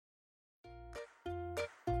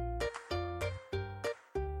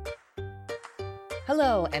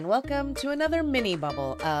Hello, and welcome to another mini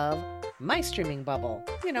bubble of My Streaming Bubble.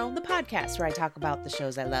 You know, the podcast where I talk about the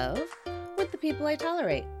shows I love with the people I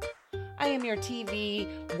tolerate. I am your TV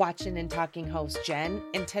watching and talking host, Jen,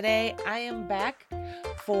 and today I am back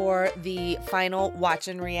for the final Watch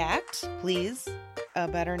and React. Please, a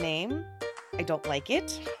better name. I don't like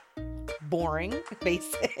it. Boring,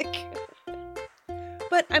 basic.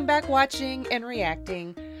 But I'm back watching and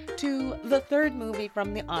reacting to the third movie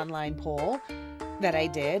from the online poll that I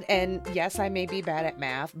did. And yes, I may be bad at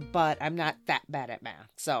math, but I'm not that bad at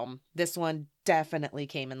math. So this one definitely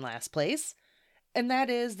came in last place. And that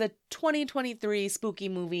is the 2023 spooky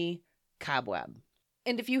movie, Cobweb.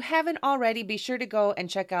 And if you haven't already, be sure to go and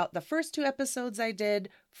check out the first two episodes I did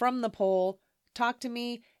from the poll, Talk to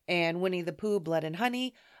Me and Winnie the Pooh, Blood and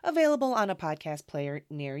Honey, available on a podcast player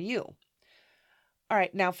near you. All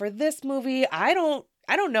right, now for this movie, I don't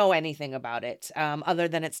know anything about it, other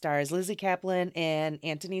than it stars Lizzie Kaplan and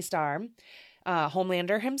Anthony Starr,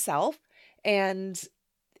 Homelander himself, and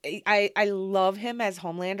I love him as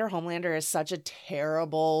Homelander. Homelander is such a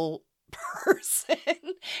terrible person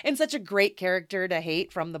and such a great character to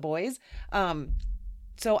hate from The Boys.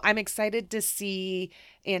 So I'm excited to see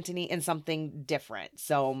Anthony in something different.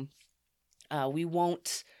 So we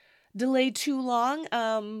won't delay too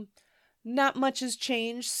long. Not much has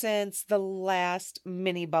changed since the last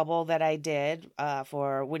mini bubble that I did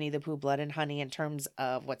for Winnie the Pooh, Blood and Honey in terms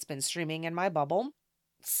of what's been streaming in my bubble.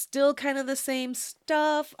 Still kind of the same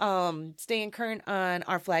stuff. Staying current on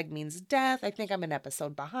Our Flag Means Death. I think I'm an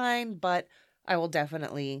episode behind, but I will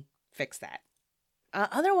definitely fix that.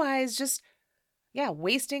 Otherwise, just,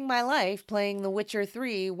 wasting my life playing The Witcher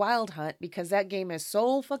 3 Wild Hunt because that game is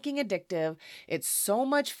so fucking addictive. It's so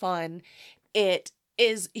much fun. It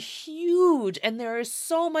is huge and there is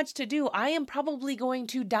so much to do. I am probably going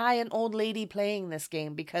to die an old lady playing this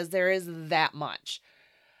game because there is that much.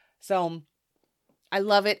 So I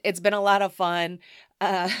love it. It's been a lot of fun.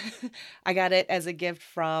 I got it as a gift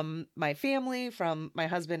from my family, from my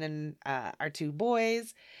husband and our two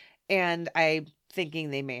boys. And I'm thinking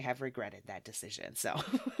they may have regretted that decision. So,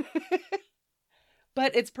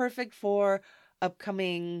 but it's perfect for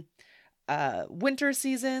upcoming winter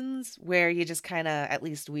seasons where you just kind of, at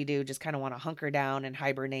least we do, just kind of want to hunker down and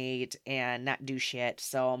hibernate and not do shit.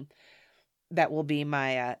 So that will be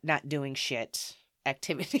my not doing shit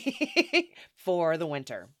activity for the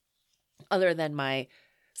winter, other than my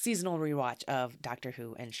seasonal rewatch of Doctor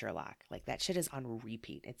Who and Sherlock. Like, that shit is on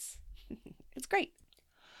repeat. It's great.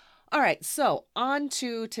 All right, so on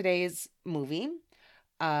to today's movie.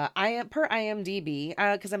 I am per IMDb,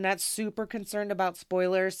 because I'm not super concerned about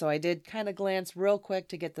spoilers, so I did kind of glance real quick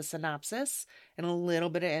to get the synopsis and a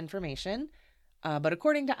little bit of information. But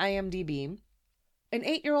according to IMDb, an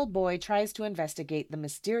 8-year-old boy tries to investigate the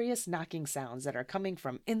mysterious knocking sounds that are coming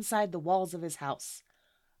from inside the walls of his house,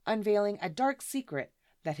 unveiling a dark secret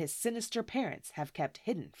that his sinister parents have kept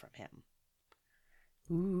hidden from him.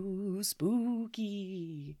 Ooh,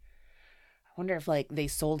 spooky. I wonder if, they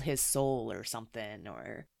sold his soul or something,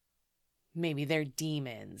 or maybe they're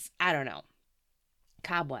demons. I don't know.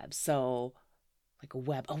 Cobweb, so a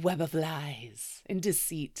web of lies and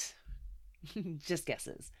deceit. Just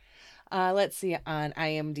guesses. Let's see, on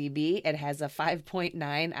IMDb, it has a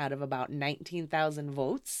 5.9 out of about 19,000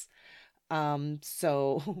 votes.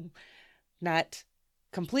 So not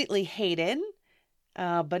completely hated,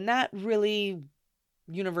 but not really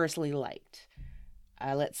universally liked.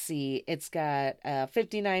 Let's see, it's got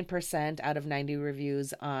 59% out of 90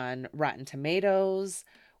 reviews on Rotten Tomatoes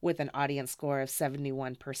with an audience score of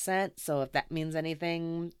 71%. So if that means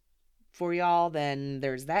anything for y'all, then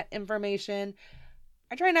there's that information.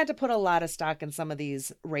 I try not to put a lot of stock in some of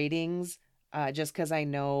these ratings, just because I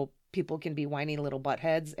know people can be whiny little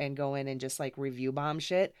buttheads and go in and just review bomb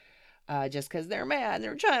shit, just because they're mad,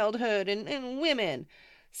 their childhood and women.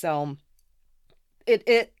 So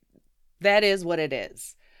that is what it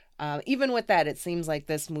is. Even with that, it seems like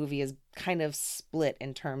this movie is kind of split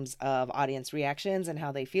in terms of audience reactions and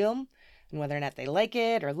how they feel and whether or not they like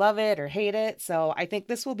it or love it or hate it. So I think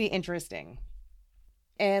this will be interesting.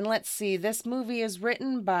 And let's see, this movie is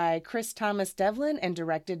written by Chris Thomas Devlin and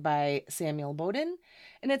directed by Samuel Bowden,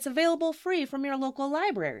 and it's available free from your local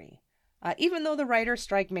library. Even though the writer's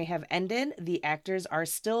strike may have ended, the actors are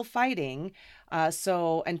still fighting.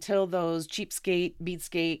 So until those cheapskate,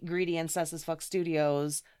 beatskate, greedy, and sus as fuck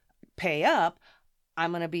studios pay up,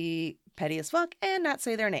 I'm going to be petty as fuck and not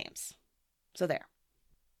say their names. So there.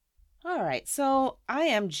 All right, so I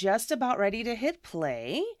am just about ready to hit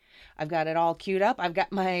play. I've got it all queued up. I've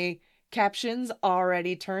got my captions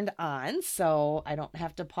already turned on, so I don't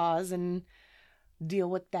have to pause and deal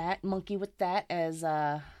with that, monkey with that, as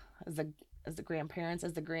the grandparents,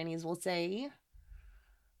 as the grannies will say.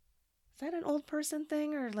 Is that an old person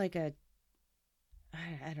thing or like a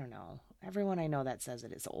I don't know. Everyone I know that says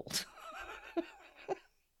it is old.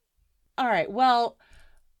 All right. Well,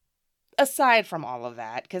 aside from all of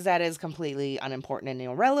that, because that is completely unimportant and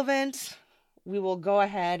irrelevant, we will go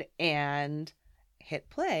ahead and hit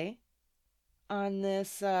play on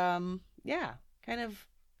this yeah, kind of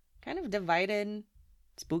divided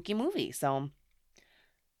spooky movie. So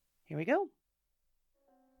here we go.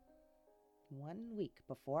 1 week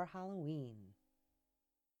before Halloween.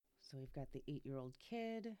 So we've got the 8-year-old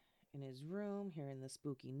kid in his room hearing the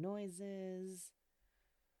spooky noises.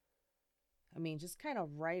 I mean, just kind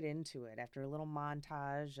of right into it after a little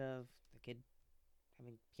montage of the kid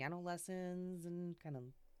having piano lessons and kind of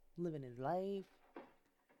living his life.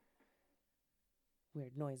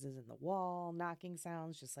 Weird noises in the wall, knocking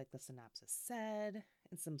sounds, just like the synopsis said,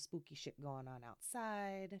 and some spooky shit going on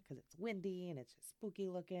outside because it's windy and it's just spooky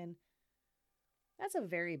looking. That's a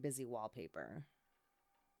very busy wallpaper.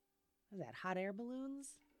 Is that hot air balloons?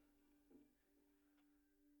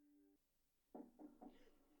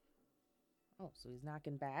 Oh, so he's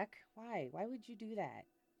knocking back? Why? Why would you do that?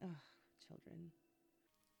 Ugh, children.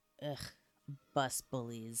 Ugh, bus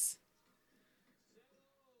bullies.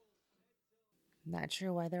 Not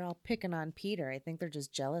sure why they're all picking on Peter. I think they're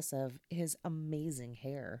just jealous of his amazing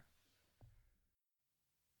hair.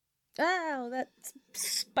 Oh, that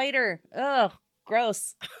spider. Oh,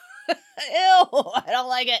 gross. Ew, I don't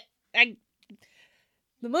like it.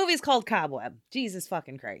 The movie's called Cobweb. Jesus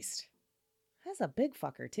fucking Christ. That's a big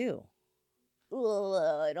fucker, too.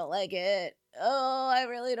 Oh, I don't like it. Oh, I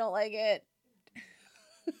really don't like it.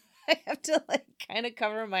 I have to, like, kind of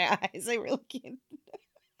cover my eyes. I really can't.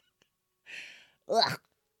 Ugh.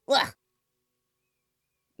 Ugh.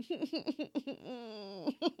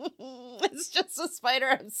 It's just a spider.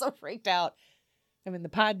 I'm so freaked out. I'm in the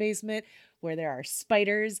pod basement where there are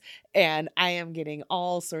spiders, and I am getting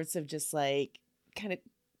all sorts of just like kind of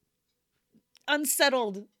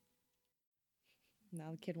unsettled.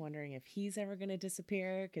 Now the kid wondering if he's ever going to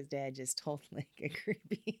disappear because dad just told like a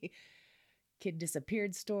creepy kid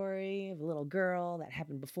disappeared story of a little girl that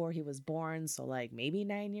happened before he was born. So like maybe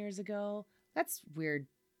 9 years ago. That's weird,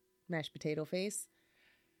 mashed potato face.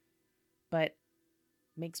 But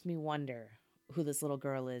makes me wonder who this little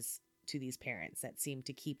girl is to these parents that seem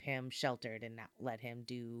to keep him sheltered and not let him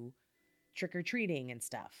do trick-or-treating and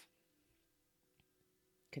stuff.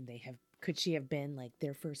 Could she have been like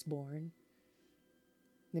their firstborn?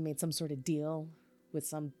 They made some sort of deal with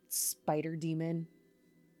some spider demon.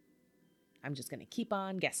 I'm just going to keep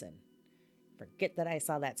on guessing. Forget that I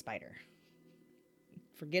saw that spider.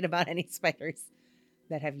 Forget about any spiders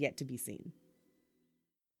that have yet to be seen.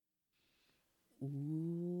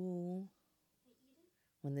 Ooh.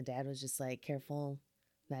 When the dad was just like, careful,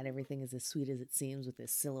 not everything is as sweet as it seems with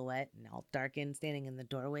his silhouette and all darkened, standing in the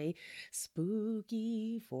doorway.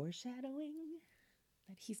 Spooky foreshadowing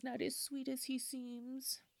that he's not as sweet as he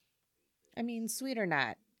seems. I mean, sweet or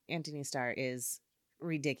not, Anthony Starr is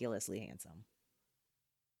ridiculously handsome.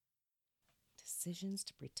 Decisions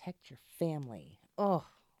to protect your family. Oh,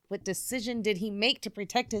 what decision did he make to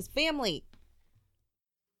protect his family?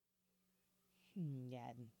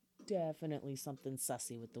 Yeah, definitely something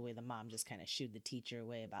sussy with the way the mom just kind of shooed the teacher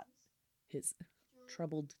away about his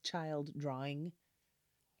troubled child drawing.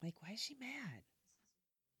 Like, why is she mad?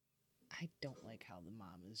 I don't like how the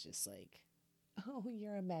mom is just like, oh,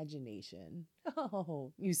 your imagination.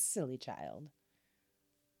 Oh, you silly child.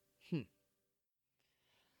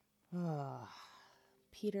 Oh,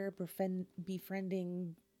 Peter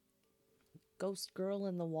befriending ghost girl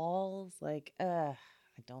in the walls. Like, I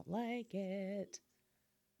don't like it.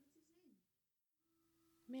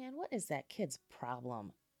 Man, what is that kid's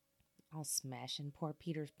problem? All smashing poor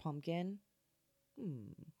Peter's pumpkin.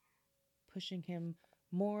 Pushing him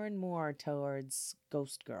more and more towards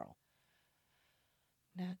ghost girl.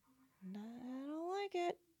 I don't like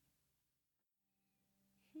it.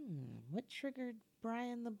 What triggered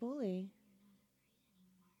Brian the bully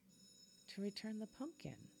to return the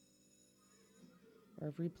pumpkin?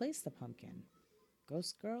 Or replace the pumpkin?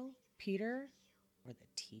 Ghost girl? Peter? Or the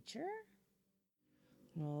teacher?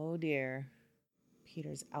 Oh dear.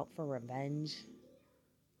 Peter's out for revenge.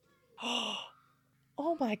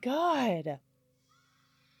 Oh my god.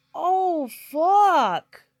 Oh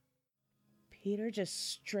fuck. Peter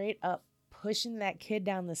just straight up pushing that kid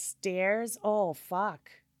down the stairs. Oh fuck.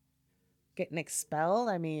 Getting expelled?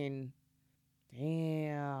 I mean,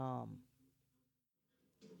 damn.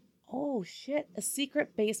 Oh, shit. A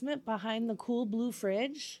secret basement behind the cool blue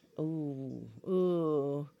fridge? Ooh,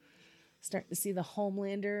 ooh. Starting to see the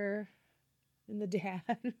Homelander and the dad.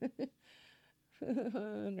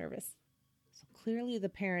 Nervous. So clearly the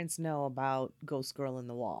parents know about Ghost Girl in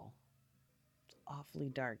the Wall. It's awfully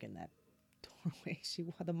dark in that doorway.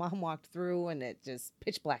 The mom walked through and it just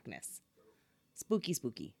pitch blackness. Spooky,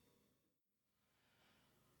 spooky.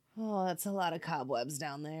 Oh, that's a lot of cobwebs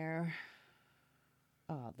down there.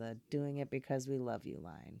 Oh, the doing it because we love you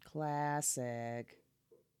line. Classic.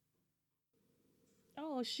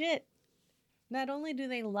 Oh, shit. Not only do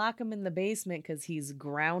they lock him in the basement because he's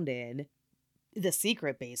grounded, the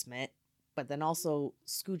secret basement, but then also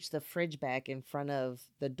scooch the fridge back in front of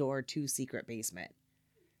the door to secret basement.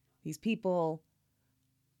 These people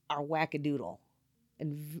are wackadoodle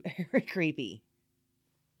and very creepy.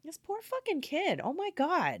 This poor fucking kid. Oh my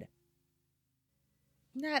God.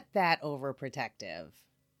 Not that overprotective.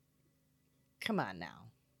 Come on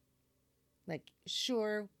now. Like,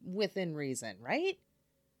 sure, within reason, right?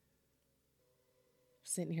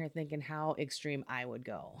 Sitting here thinking how extreme I would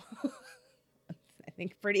go. I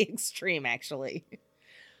think pretty extreme, actually.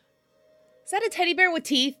 Is that a teddy bear with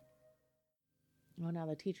teeth? Oh, now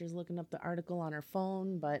the teacher's looking up the article on her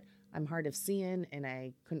phone, but I'm hard of seeing and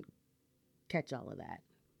I couldn't catch all of that.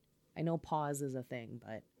 I know pause is a thing,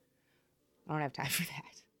 but I don't have time for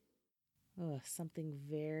that. Oh, something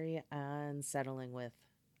very unsettling with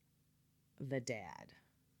the dad.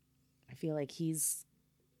 I feel like he's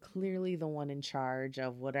clearly the one in charge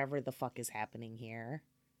of whatever the fuck is happening here.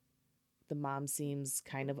 The mom seems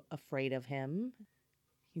kind of afraid of him.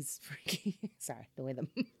 He's freaking... Sorry, the way the...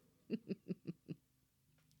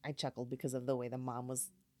 I chuckled because of the way the mom was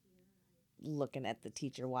looking at the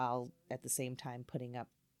teacher while at the same time putting up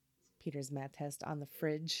Peter's math test on the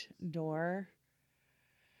fridge door.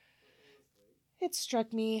 It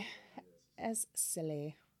struck me as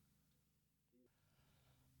silly.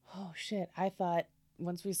 Oh, shit. I thought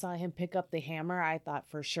once we saw him pick up the hammer, I thought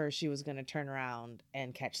for sure she was going to turn around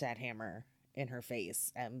and catch that hammer in her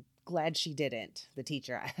face. I'm glad she didn't. The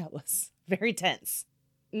teacher, that was very tense.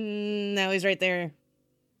 Now he's right there.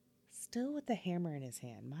 Still with the hammer in his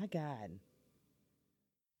hand. My God.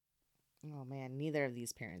 Oh, man. Neither of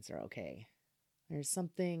these parents are okay. There's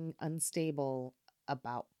something unstable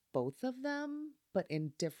about both of them, but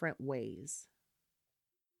in different ways.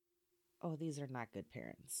 Oh, these are not good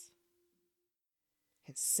parents.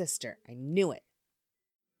 His sister. I knew it.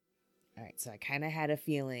 All right, so I kind of had a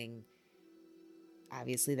feeling,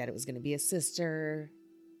 obviously, that it was going to be a sister.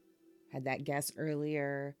 Had that guess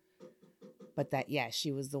earlier. But that, yeah,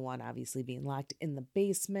 she was the one obviously being locked in the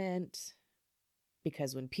basement.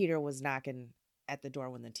 Because when Peter was knocking at the door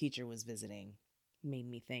when the teacher was visiting, made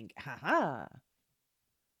me think, haha.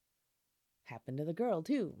 Happened to the girl,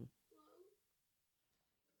 too.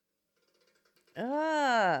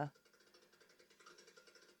 The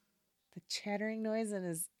chattering noise in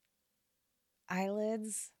his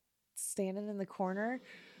eyelids, standing in the corner.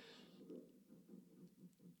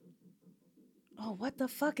 Oh, what the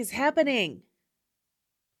fuck is happening?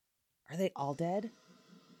 Are they all dead?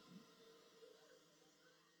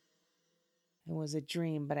 It was a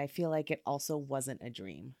dream, but I feel like it also wasn't a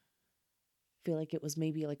dream. I feel like it was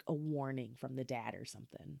maybe like a warning from the dad or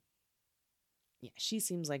something. Yeah, she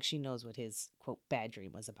seems like she knows what his, quote, bad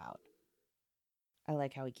dream was about. I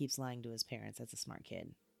like how he keeps lying to his parents. That's a smart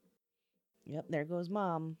kid. Yep, there goes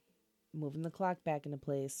mom. Moving the clock back into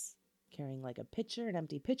place. Carrying like a pitcher, an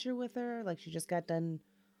empty pitcher with her. Like she just got done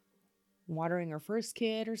watering her first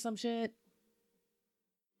kid or some shit.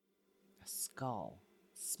 A skull.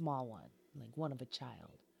 Small one. Like one of a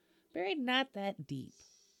child. Buried not that deep.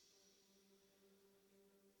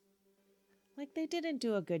 Like they didn't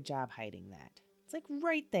do a good job hiding that. It's like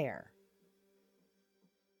right there.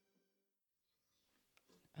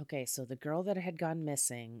 Okay, so the girl that had gone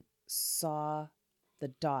missing saw the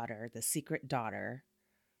daughter, the secret daughter,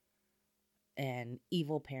 and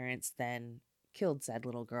evil parents then killed said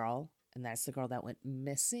little girl. And that's the girl that went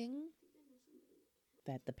missing,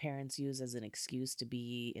 that the parents use as an excuse to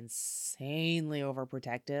be insanely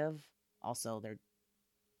overprotective. Also, there's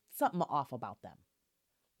something off about them.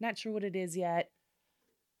 Not sure what it is yet.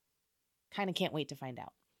 Kind of can't wait to find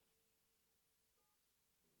out.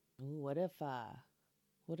 Ooh, what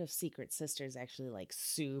if Secret Sister's actually like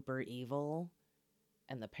super evil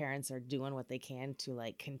and the parents are doing what they can to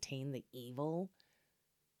like contain the evil?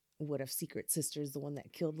 What if Secret Sister's the one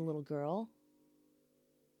that killed the little girl?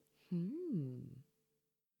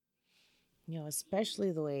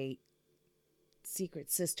 Especially the way Secret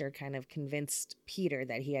Sister kind of convinced Peter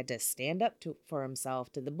that he had to stand up for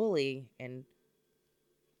himself to the bully and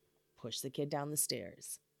push the kid down the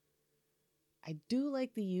stairs. I do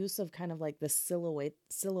like the use of kind of like the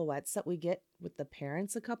silhouettes that we get with the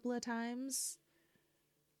parents a couple of times.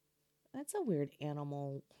 That's a weird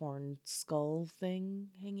animal horn skull thing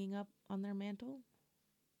hanging up on their mantle.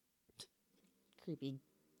 Creepy,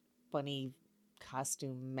 funny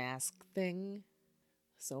costume mask thing.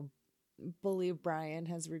 So, Bully Brian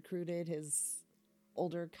has recruited his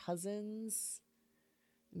older cousins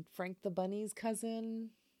and Frank the Bunny's cousin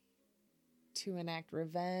to enact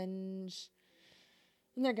revenge.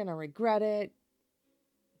 And they're going to regret it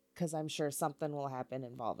because I'm sure something will happen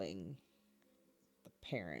involving the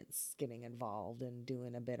parents getting involved and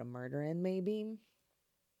doing a bit of murdering, maybe.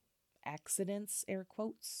 Accidents, air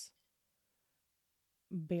quotes.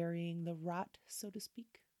 Burying the rot, so to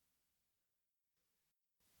speak.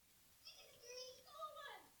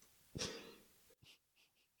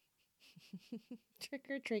 Trick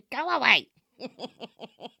or treat, go away!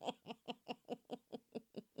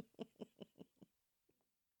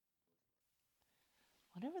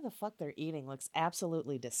 Whatever the fuck they're eating looks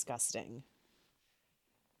absolutely disgusting.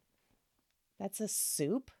 That's a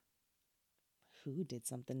soup? Who did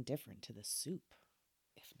something different to the soup,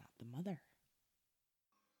 if not the mother?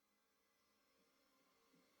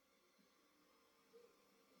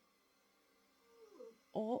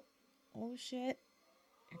 Oh, oh shit.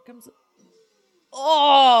 Here comes...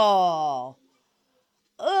 Oh!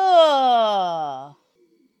 Ugh!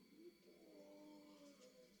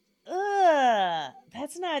 Ugh!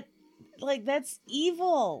 That's not... Like, that's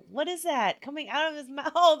evil. What is that coming out of his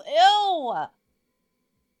mouth? Ew!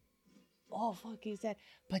 Oh, fuck, he's dead.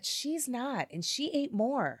 But she's not, and she ate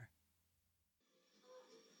more.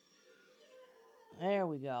 There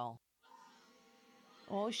we go.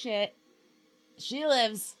 Oh, shit. She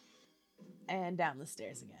lives. And down the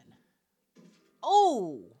stairs again.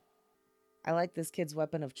 Oh! I like this kid's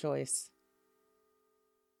weapon of choice.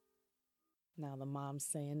 Now the mom's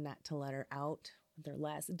saying not to let her out with their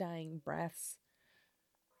last dying breaths.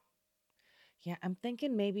 Yeah, I'm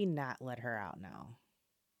thinking maybe not let her out now.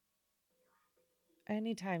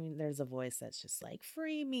 Anytime there's a voice that's just like,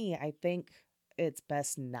 free me, I think it's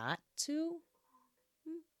best not to.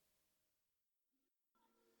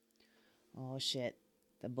 Oh shit.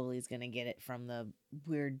 The bully's gonna get it from the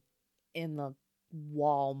weird in the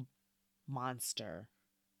wall monster.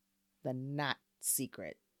 The not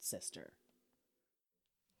secret sister.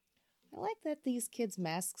 I like that these kids'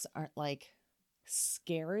 masks aren't like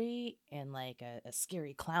scary and like a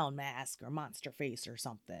scary clown mask or monster face or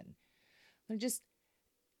something. They're just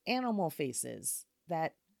animal faces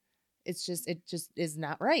that it just is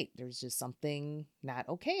not right. There's just something not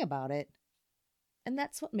okay about it. And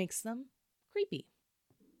that's what makes them creepy.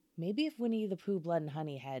 Maybe if Winnie the Pooh, Blood and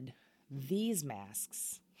Honey had these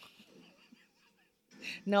masks.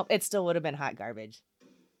 Nope, it still would have been hot garbage.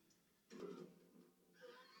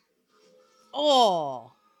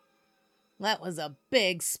 Oh, that was a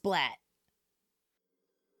big splat.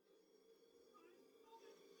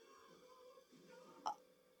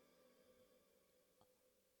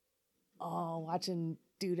 Oh, watching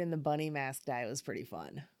dude in the bunny mask die was pretty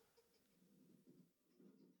fun.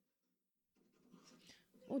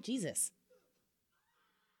 Oh, Jesus.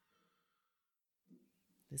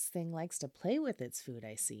 This thing likes to play with its food,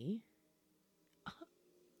 I see.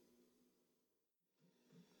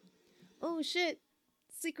 Oh, shit.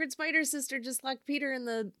 Secret Spider Sister just locked Peter in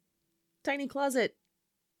the tiny closet.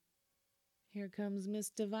 Here comes Miss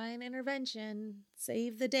Divine Intervention.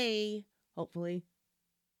 Save the day, hopefully.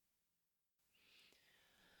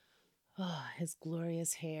 Oh, his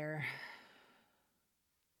glorious hair.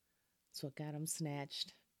 That's what got him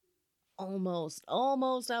snatched. Almost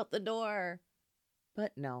out the door.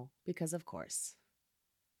 But no, because of course.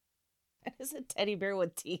 That is a teddy bear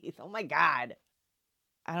with teeth. Oh my God.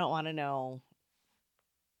 I don't want to know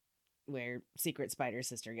where Secret Spider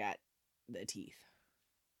Sister got the teeth.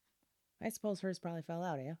 I suppose hers probably fell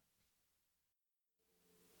out, yeah?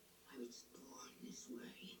 I was born this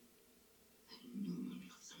way, and no one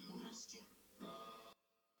else molested.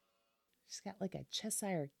 She's got like a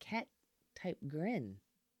Cheshire cat type grin.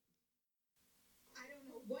 I don't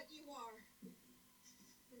know what you are,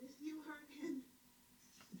 but if you hurt him,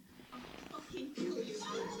 I'll fucking kill you.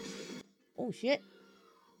 Oh shit.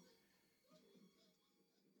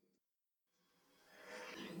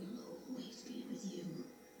 I will always be with you.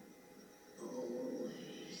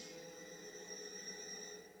 Always.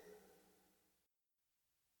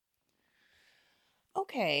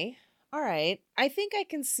 Okay. All right. I think I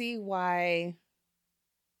can see why.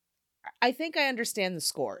 I think I understand the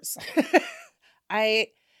scores. I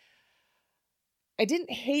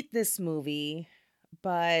didn't hate this movie,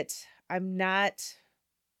 but I'm not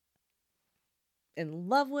in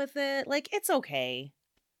love with it. Like, it's okay.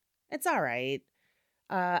 It's all right.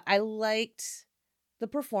 I liked the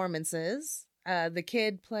performances. The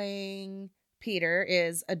kid playing Peter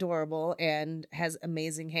is adorable and has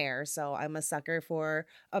amazing hair, so I'm a sucker for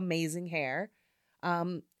amazing hair.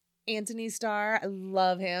 Um, Anthony Starr, I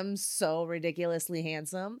love him, so ridiculously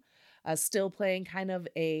handsome. Still playing kind of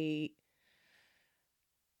a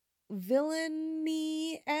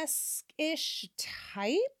villainy esque ish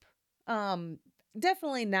type. Um,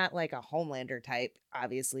 Definitely not like a Homelander type,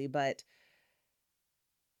 obviously, but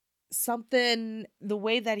something, the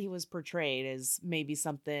way that he was portrayed is maybe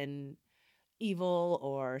something evil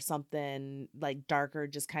or something like darker,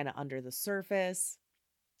 just kind of under the surface.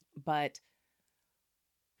 But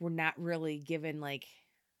we're not really given like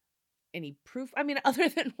any proof. I mean, other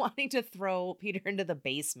than wanting to throw Peter into the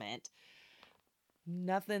basement,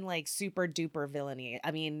 nothing like super duper villainy.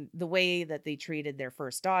 I mean, the way that they treated their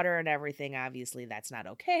first daughter and everything, obviously that's not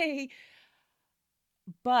okay.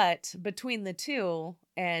 But between the two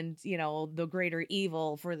and, the greater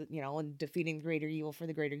evil for the, and defeating the greater evil for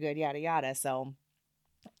the greater good, yada, yada. So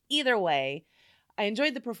either way, I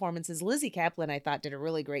enjoyed the performances. Lizzie Kaplan, I thought, did a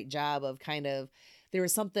really great job of kind of, there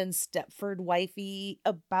was something Stepford wifey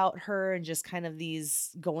about her and just kind of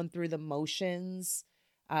these going through the motions,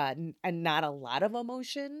 and not a lot of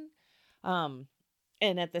emotion. Um,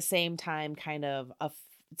 and at the same time, kind of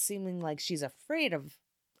seeming like she's afraid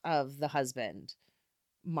of the husband,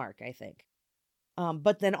 Mark, I think.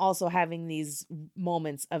 But then also having these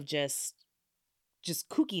moments of just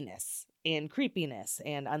kookiness and creepiness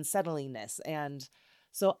and unsettlingness. And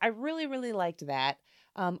so I really, really liked that.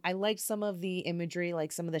 I liked some of the imagery,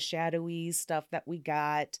 like some of the shadowy stuff that we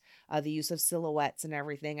got, the use of silhouettes and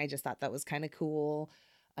everything. I just thought that was kind of cool,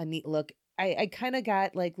 a neat look. I kind of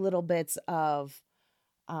got like little bits of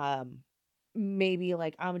um, maybe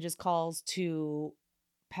like homage calls to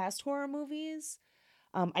past horror movies.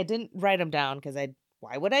 I didn't write them down because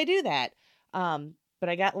why would I do that? But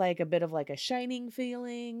I got like a bit of like a Shining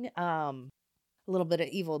feeling, a little bit of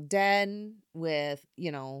Evil Dead with,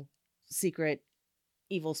 secret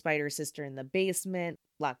evil spider sister in the basement,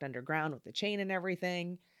 locked underground with the chain and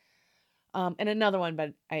everything. And another one,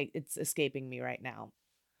 but it's escaping me right now.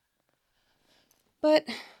 But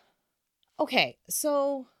okay,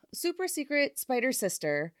 so super secret spider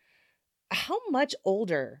sister, how much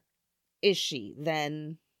older is she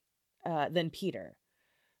than Peter?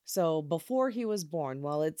 So before he was born,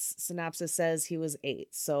 well, its synopsis says he was 8.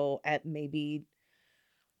 So at maybe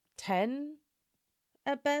 10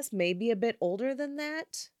 at best, maybe a bit older than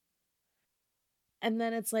that. And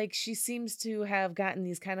then it's like she seems to have gotten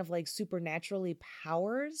these kind of like supernaturally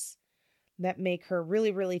powers that make her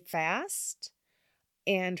really, really fast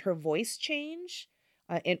and her voice change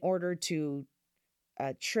in order to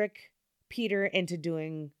trick Peter into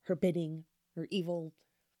doing her bidding, her evil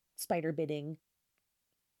spider bidding.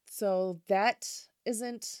 So that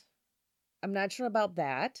isn't, I'm not sure about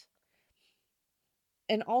that.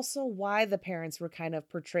 And also why the parents were kind of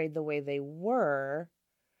portrayed the way they were,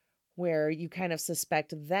 where you kind of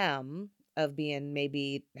suspect them of being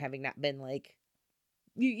maybe having not been like,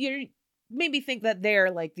 you maybe think that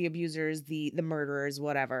they're like the abusers, the murderers,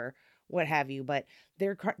 whatever, what have you, but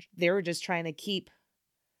they were just trying to keep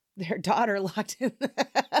their daughter locked in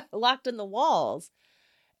locked in the walls.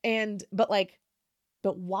 And but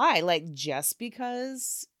why? Like, just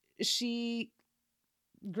because she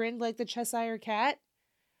grinned like the Cheshire Cat?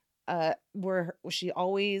 Was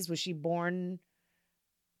she born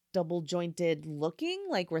double jointed looking?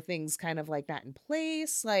 Like, were things kind of like not in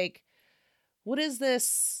place? Like, what is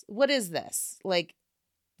this? What is this? Like,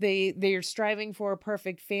 they're striving for a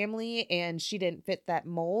perfect family and she didn't fit that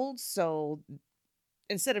mold. So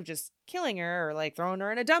instead of just killing her or like throwing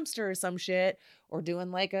her in a dumpster or some shit or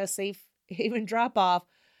doing like a safe haven drop off,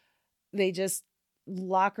 they just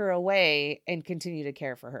lock her away and continue to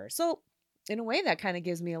care for her. So in a way that kind of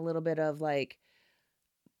gives me a little bit of like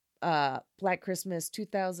Black Christmas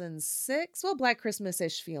 2006, well, Black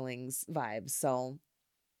Christmas-ish feelings vibes. So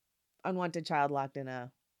unwanted child locked in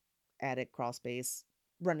a attic crawl space,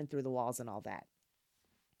 running through the walls and all that.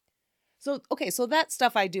 So okay, so that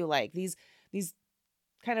stuff I do like. These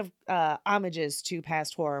kind of homages to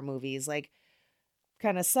past horror movies, like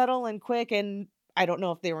kind of subtle and quick, and I don't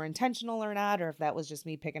know if they were intentional or not, or if that was just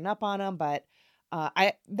me picking up on them, but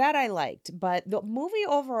I liked. But the movie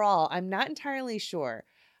overall, I'm not entirely sure.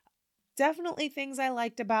 Definitely things I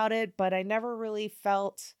liked about it, but I never really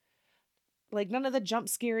felt like none of the jump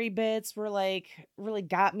scary bits were like really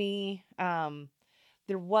got me.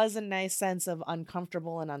 there was a nice sense of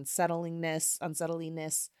uncomfortable and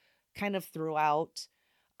unsettlingness kind of throughout,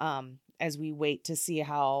 as we wait to see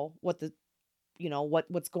what's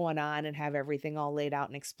going on and have everything all laid out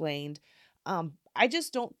and explained. I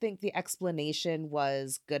just don't think the explanation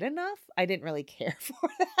was good enough. I didn't really care for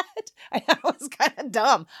that. I thought it was kind of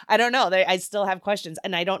dumb. I don't know. I still have questions,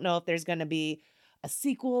 and I don't know if there's going to be a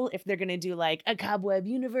sequel, if they're going to do like a Cobweb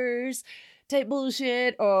universe type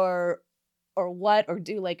bullshit, or what, or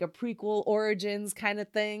do like a prequel origins kind of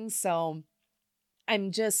thing. So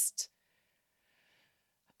I'm just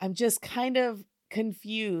kind of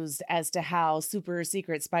confused as to how super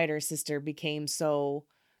secret spider sister became so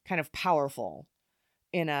kind of powerful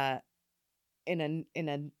in a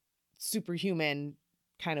superhuman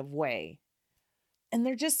kind of way. And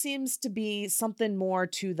there just seems to be something more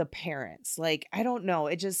to the parents. Like, I don't know,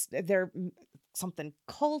 they're something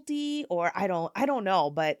culty, or I don't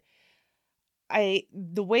know, but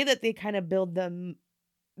the way that they kind of build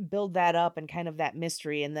that up, and kind of that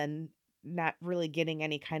mystery, and then not really getting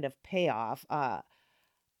any kind of payoff,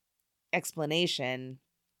 explanation.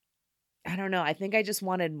 I don't know. I think I just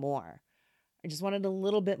wanted more. I just wanted a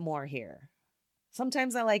little bit more here.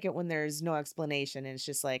 Sometimes I like it when there's no explanation and it's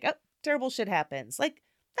just like, oh, terrible shit happens. Like,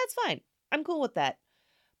 that's fine. I'm cool with that.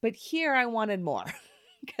 But here I wanted more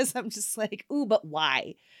because I'm just like, ooh, but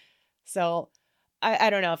why? So I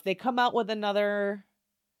don't know if they come out with another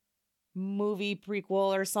movie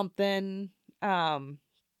prequel or something.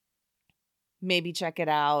 Maybe check it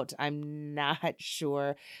out. I'm not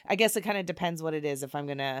sure. I guess it kind of depends what it is, if I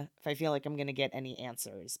feel like I'm gonna get any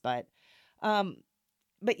answers. But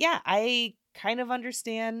yeah, I kind of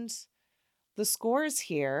understand the scores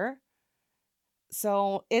here.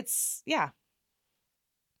 So it's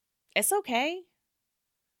okay.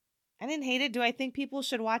 I didn't hate it. Do I think people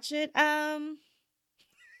should watch it? I'm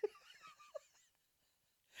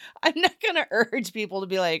not going to urge people to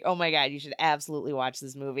be like, oh my God, you should absolutely watch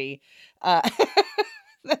this movie. That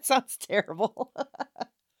sounds terrible.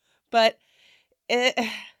 But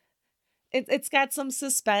it's got some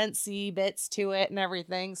suspense-y bits to it and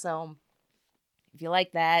everything. So if you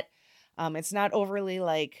like that, it's not overly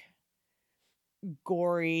like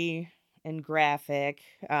gory and graphic,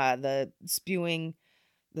 the spewing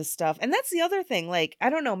the stuff. And that's the other thing. Like, I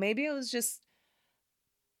don't know, maybe it's just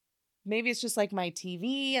like my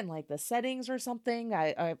TV and like the settings or something.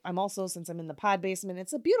 I'm also, since I'm in the pod basement,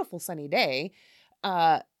 it's a beautiful sunny day.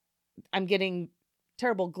 I'm getting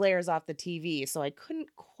terrible glares off the TV, so I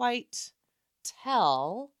couldn't quite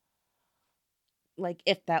tell like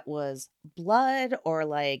if that was blood or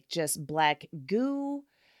like just black goo.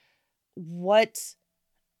 What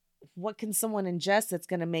can someone ingest that's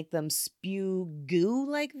going to make them spew goo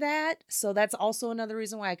like that? So that's also another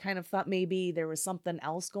reason why I kind of thought maybe there was something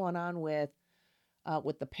else going on with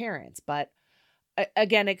the parents. But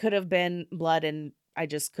again, it could have been blood, and I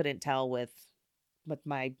just couldn't tell with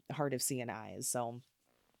my hard of seeing eyes. So,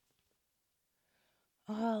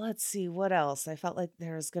 let's see what else. I felt like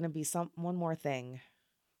there was going to be one more thing.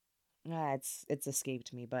 It's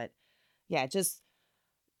escaped me, but yeah, just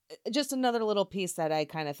another little piece that I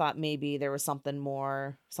kind of thought maybe there was something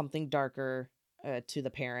more, something darker to the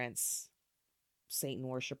parents, Satan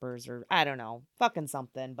worshipers, or I don't know, fucking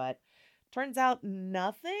something. But turns out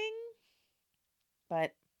nothing.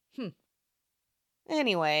 But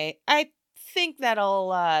anyway, I think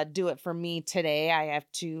that'll do it for me today. I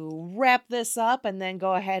have to wrap this up and then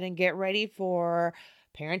go ahead and get ready for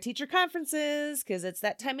parent-teacher conferences, because it's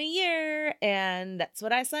that time of year, and that's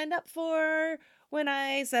what I signed up for when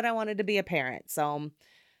I said I wanted to be a parent. So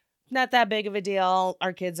not that big of a deal.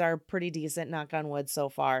 Our kids are pretty decent, knock on wood, so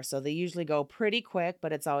far. So they usually go pretty quick,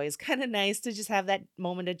 but it's always kind of nice to just have that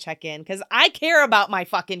moment to check in, because I care about my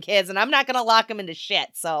fucking kids and I'm not going to lock them into shit.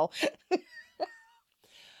 So,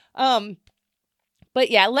 but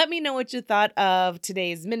yeah, let me know what you thought of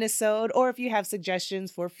today's minisode, or if you have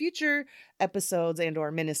suggestions for future episodes and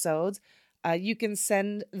or minisodes. You can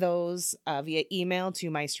send those via email to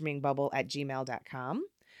mystreamingbubble@gmail.com.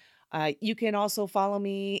 You can also follow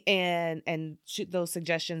me and shoot those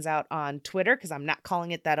suggestions out on Twitter, because I'm not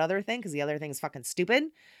calling it that other thing, because the other thing is fucking stupid.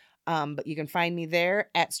 But you can find me there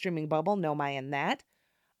at Streaming Bubble, no my and that.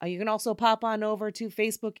 You can also pop on over to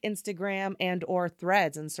Facebook, Instagram, and or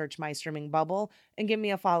Threads and search My Streaming Bubble and give me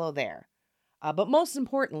a follow there. But most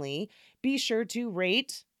importantly, be sure to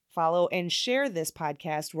rate, follow, and share this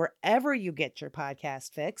podcast wherever you get your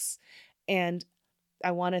podcast fix. And I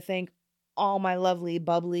want to thank all my lovely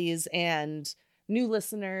bubblies and new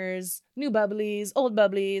listeners, new bubblies, old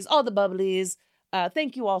bubblies, all the bubblies.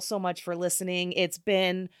 Thank you all so much for listening. It's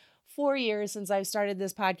been 4 years since I've started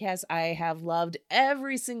this podcast. I have loved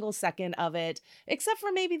every single second of it, except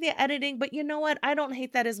for maybe the editing. But you know what? I don't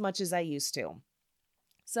hate that as much as I used to.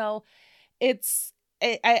 So it's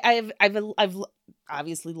I've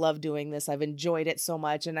obviously loved doing this. I've enjoyed it so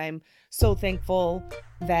much, and I'm so thankful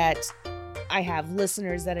that I have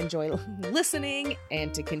listeners that enjoy listening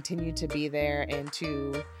and to continue to be there and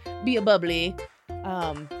to be a bubbly.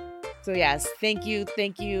 So yes, thank you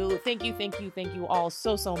all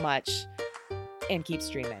so much, and keep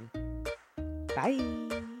streaming.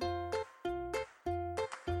 Bye.